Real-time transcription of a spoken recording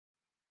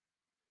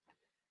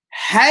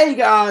Hey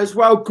guys,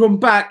 welcome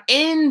back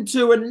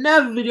into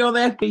another video on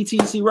the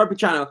FBTC Rugby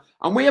channel,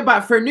 and we are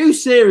back for a new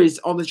series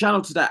on the channel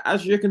today.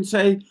 As you can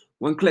see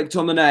when clicked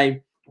on the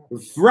name,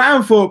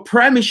 round 4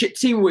 Premiership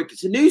Team Week.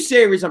 It's a new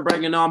series I'm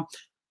bringing on,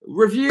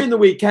 reviewing the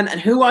weekend and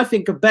who I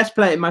think are best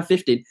player in my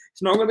 15.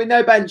 It's not going to be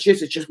no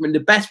benches, it's just going to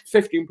be the best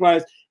 15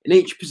 players in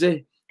each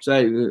position.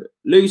 So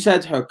loose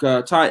head,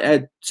 hooker, tight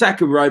head,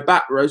 second row,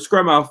 back row,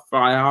 scrum half,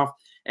 fly half,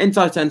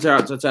 inside centre,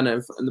 outside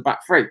centre, and the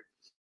back three.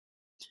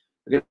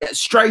 We're going to get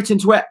straight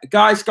into it.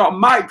 Guys, got a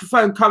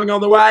microphone coming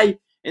on the way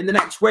in the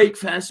next week.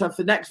 So for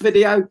the next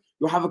video,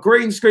 you'll have a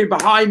green screen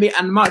behind me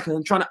and the microphone.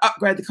 I'm trying to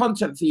upgrade the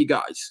content for you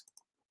guys.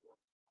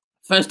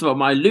 First of all,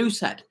 my loose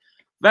head.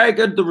 Very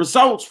good. The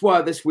results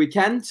were this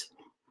weekend.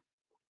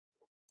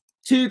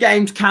 2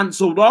 games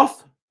cancelled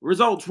off.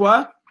 Results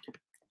were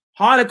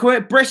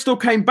Harlequin. Bristol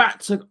came back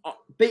to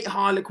beat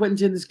Harlequin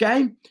in this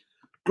game.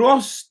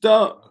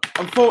 Gloucester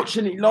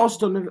unfortunately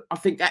lost, and I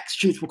think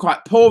executes were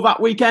quite poor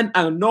that weekend,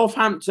 and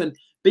Northampton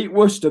beat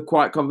Worcester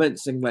quite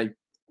convincingly.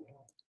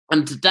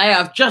 And today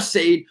I've just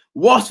seen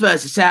Wasps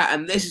versus Hare,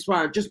 and this is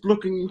why I'm just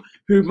looking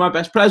who my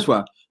best players were.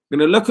 I'm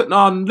going to look at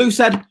on loose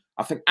head.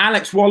 I think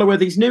Alex Waller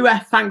with his new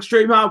Thanks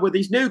Streamer, with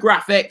his new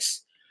graphics.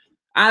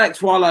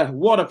 Alex Waller,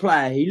 what a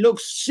player. He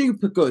looks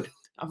super good.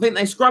 I think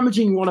they're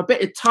scrummaging one a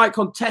bit of tight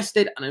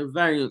contested, and I'm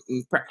very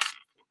impressed.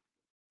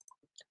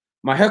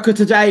 My hooker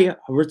today,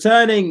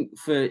 returning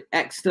for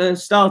Exeter,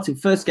 starting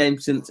first game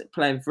since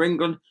playing for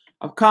England.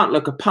 I can't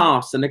look a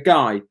pass and a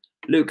guy,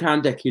 Luke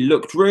Handick. He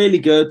looked really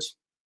good.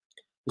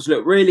 He's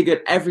looked really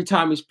good every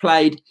time he's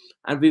played,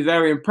 and I've been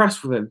very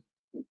impressed with him.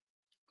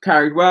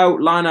 Carried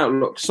well, line out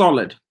looked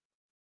solid.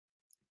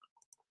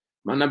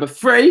 My number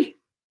 3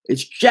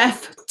 is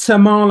Jeff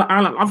Tamala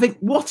Allen. I think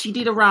what he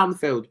did around the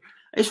field.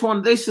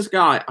 This is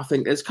guy. I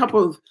think there's a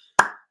couple of,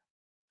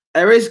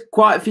 there is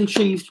quite a few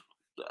Chiefs.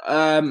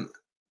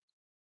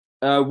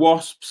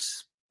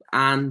 Wasps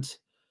and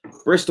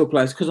Bristol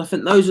players, because I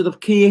think those are the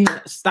key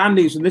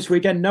standings from this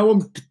weekend. No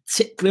one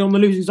particularly on the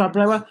losing side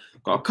player.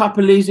 Got a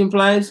couple of losing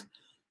players,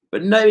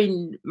 but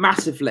no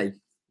massively.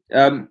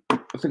 I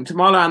think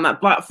Tamala and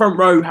that black front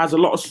row has a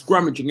lot of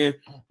scrummaging here.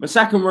 My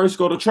second row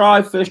scored a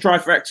try. First try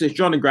for Exeter is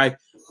Johnny Gray.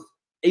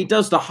 He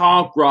does the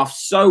hard graft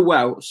so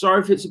well.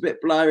 Sorry if it's a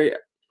bit blurry.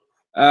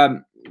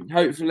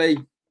 Hopefully,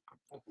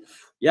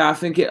 yeah, I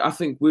think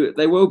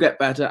they will get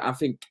better. I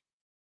think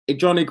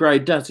Johnny Gray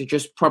does. It's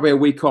just probably a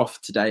week off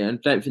today, and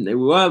I don't think they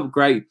were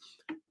great.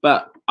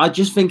 But I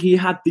just think he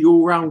had the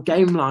all-round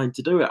game line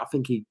to do it. I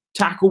think he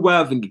tackled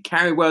well, I think he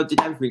carried well,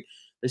 did everything.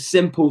 The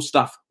simple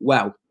stuff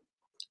well.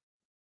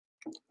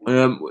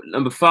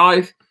 Number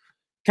 5,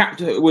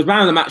 captain was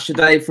man of the match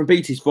today from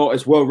BT Sport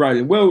is Will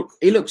Rowling. Will,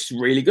 he looks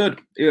really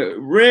good.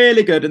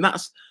 Really good. And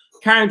that's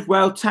carried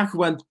well, tackled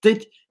well,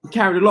 he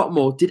carried a lot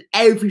more, did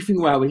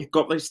everything well. He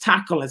got those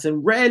tackles,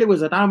 and really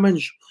was a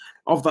damage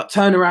of that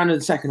turnaround in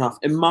the second half,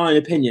 in my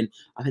opinion.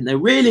 I think they're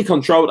really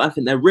controlled. I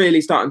think they're really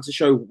starting to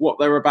show what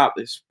they're about,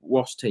 this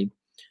Wasp team.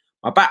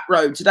 My back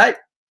row today,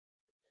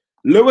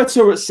 Lewis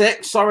at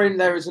 6. Sorry,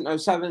 there isn't no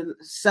 7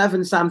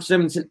 Sam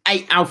Simmons and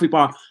 8 Alfie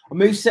Barr. I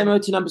moved similar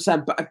to number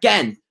 7, but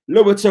again,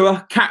 Lewis,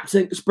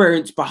 captain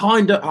experience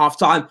behind at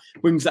half-time,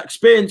 brings that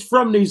experience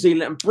from New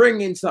Zealand and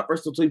bring into that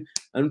Bristol team.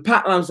 And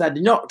Pat Lam said,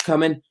 you're not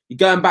coming, you're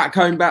going back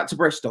home, back to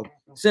Bristol.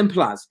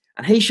 Simple as.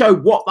 And he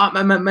showed what that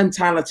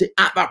mentality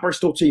at that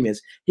Bristol team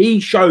is. He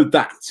showed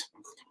that.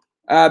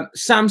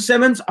 Sam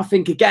Simmons, I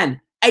think,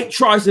 again, 8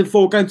 tries in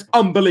 4 games,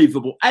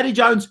 unbelievable. Eddie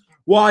Jones,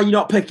 why are you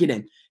not picking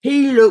him?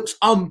 He looks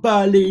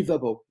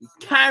unbelievable. He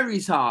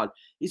carries hard.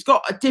 He's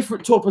got a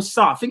different type of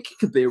style. I think he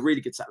could be a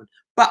really good 7.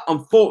 But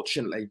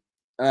unfortunately,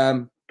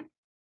 the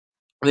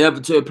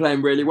other 2 are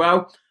playing really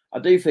well. I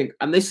do think,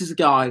 and this is a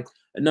guy,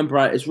 at number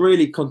 8, is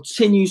really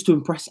continues to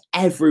impress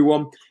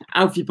everyone.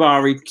 Alfie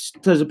Barry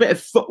does a bit of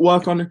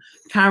footwork on him,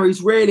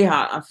 carries really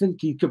hard. I think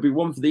he could be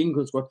one for the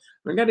England squad.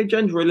 I'm getting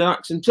Jones really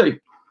likes him too.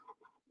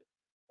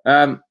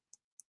 At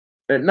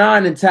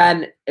 9 and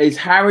 10 is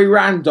Harry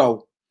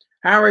Randall.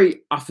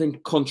 Harry, I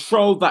think,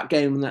 controlled that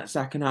game in that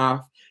second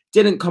half.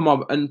 Didn't come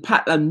on, and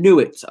Pat Lam knew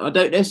it. I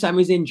don't know if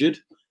Sammy's injured,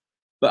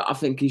 but I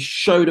think he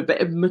showed a bit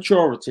of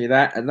maturity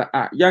there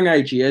at young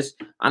age he is.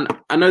 And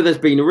I know there's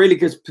been really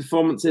good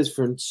performances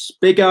from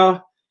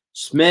Spigger,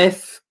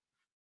 Smith,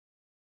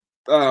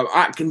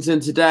 Atkinson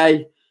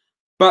today.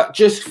 But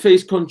just for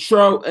his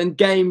control and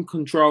game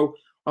control,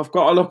 I've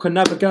got to look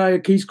another guy who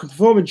keeps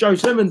performing, Joe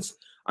Simmons.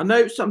 I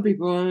know some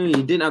people, he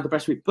didn't have the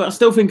best week, but I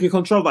still think he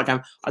controlled that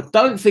game. I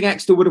don't think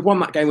Exeter would have won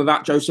that game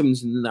without Joe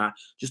Simmons in there.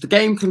 Just the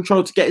game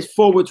control to get his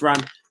forwards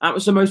ran. That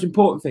was the most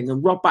important thing,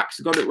 and Rob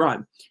Baxter got it right.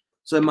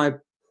 So my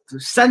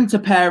centre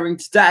pairing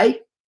today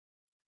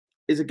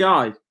is a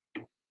guy,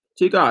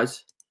 2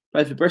 guys,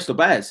 both for Bristol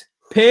Bears.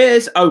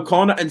 Piers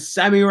O'Connor and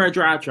Semi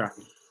Radratra.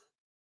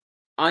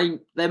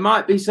 There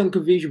might be some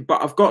confusion,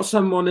 but I've got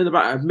someone in the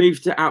back. I've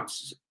moved it out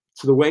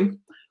to the wing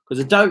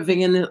because I don't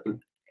think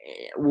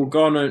we'll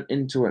go on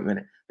into it in a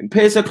minute. And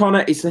Piers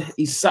O'Connor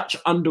he's such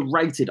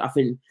underrated. I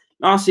think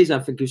last season,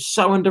 I think he was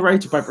so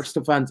underrated by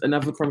Bristol fans and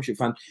other Premiership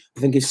fans. I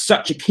think he's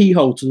such a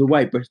keyhole to the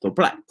way Bristol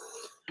play.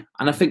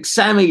 And I think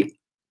Sammy,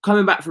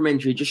 coming back from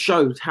injury, just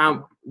shows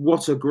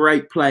what a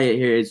great player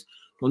he is.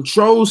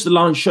 Controls the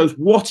line, shows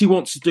what he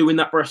wants to do in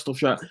that Bristol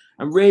shirt,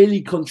 and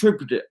really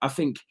contributed. I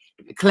think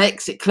it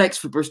clicks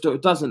for Bristol.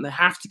 It doesn't. They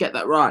have to get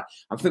that right.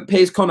 I think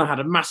Piers Connor had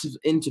a massive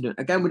incident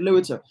again with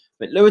Lewitton.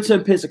 But Lewitton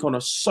and Piers Connor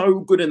are so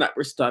good in that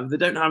Bristol. If they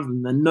don't have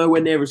them, they're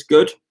nowhere near as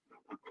good.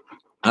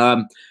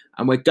 And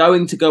we're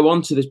going to go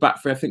on to this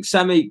back three. I think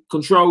Sammy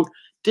controlled,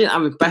 didn't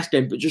have his best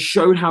game, but just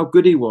showed how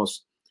good he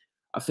was.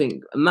 I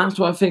think, and that's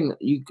why I think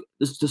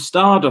the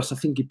Stardust. I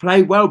think he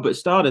played well, but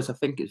Stardust, I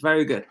think it's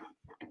very good.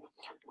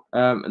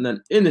 And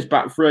then in this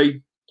back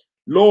three,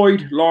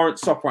 Lloyd,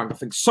 Lawrence, Sopwang. I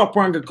think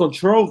Sopwang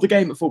controlled the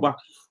game at fullback,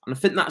 and I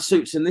think that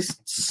suits in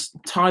this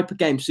type of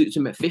game suits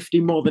him at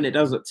 50 more than it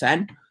does at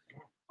 10.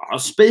 I'll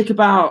speak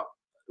about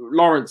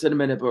Lawrence in a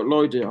minute, but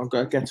Lloyd, I'm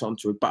going to get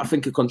onto it. But I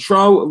think a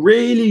control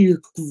really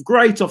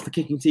great off the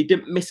kicking tee.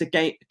 Didn't miss a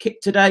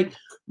kick today.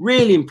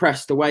 Really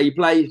impressed the way he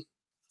played.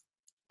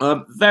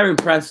 Very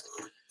impressed,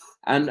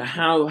 and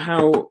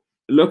how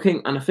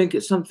looking, and I think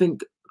it's something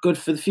good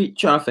for the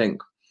future. I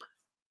think.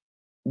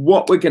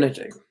 What we're going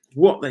to do,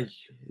 what they're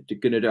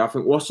going to do, I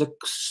think, was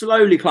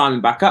slowly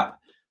climbing back up.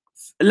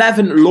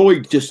 11,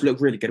 Lloyd just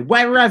looked really good.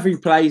 Wherever he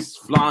plays,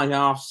 fly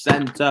half,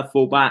 centre,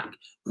 fullback,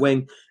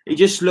 wing, he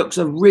just looks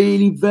a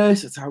really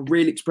versatile,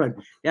 really explosive.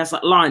 He has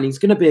that line. He's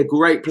going to be a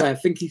great player. I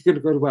think he's going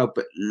to go well.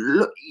 But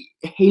look,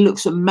 he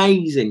looks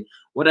amazing.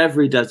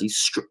 Whatever he does,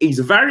 he's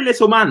a very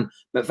little man,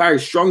 but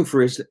very strong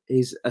for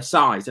his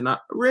size. And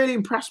that really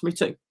impressed me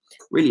too.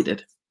 Really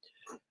did.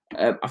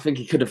 I think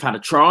he could have had a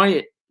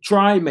try,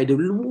 made a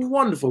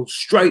wonderful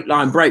straight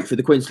line break for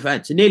the Queen's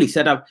defence. He nearly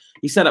set up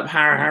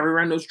Harry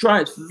Reynolds' try.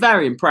 It's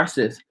very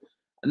impressive.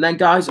 And then,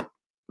 guys,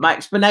 my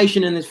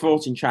explanation in this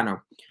 14 channel.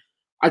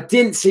 I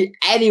didn't see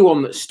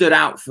anyone that stood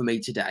out for me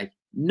today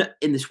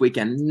in this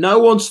weekend. No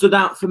one stood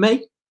out for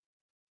me.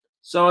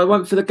 So I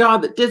went for the guy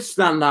that did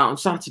stand out on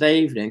Saturday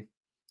evening.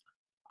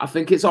 I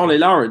think it's Ollie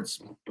Lawrence.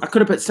 I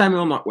could have put Sammy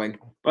on that wing,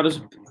 but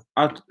as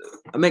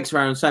a mix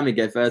around, Sammy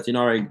gave 13,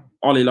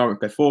 Ollie Lawrence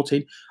gave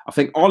 14. I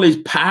think Ollie's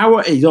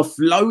power, his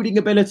offloading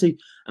ability,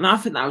 and I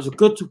think that was a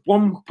good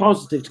one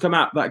positive to come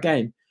out of that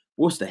game.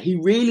 Worcester, he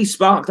really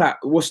sparked that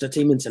Worcester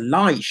team into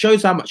light. He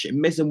shows how much it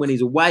misses him when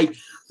he's away. I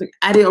think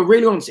Eddie, I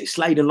really want to see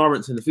Slade and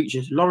Lawrence in the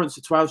future. Lawrence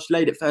at 12,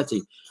 Slade at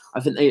 13.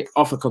 I think they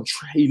offer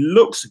control. He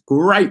looks a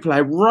great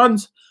player,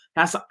 runs,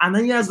 and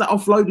then he has that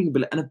offloading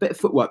ability and a bit of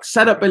footwork.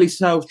 Set up Billy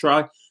Searle's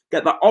try,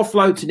 get that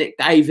offload to Nick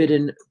David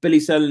and Billy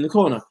Searle in the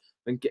corner.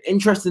 I think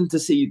interesting to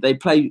see they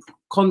play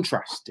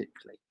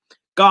contrastically.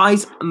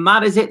 Guys, and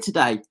that is it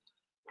today.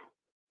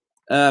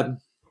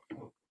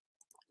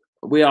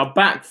 We are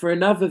back for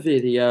another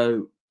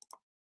video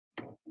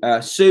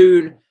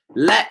soon.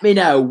 Let me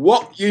know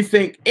what you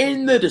think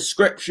in the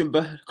description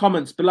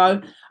comments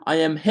below. I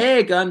am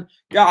here, guys.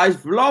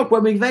 Vlog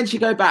when we eventually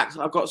go back.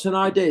 So I've got some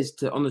ideas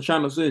on the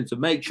channel soon, so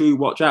make sure you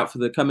watch out for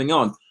the coming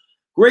on.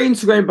 Green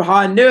screen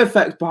behind, new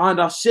effects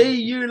behind. I'll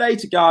see you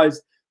later,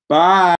 guys. Bye.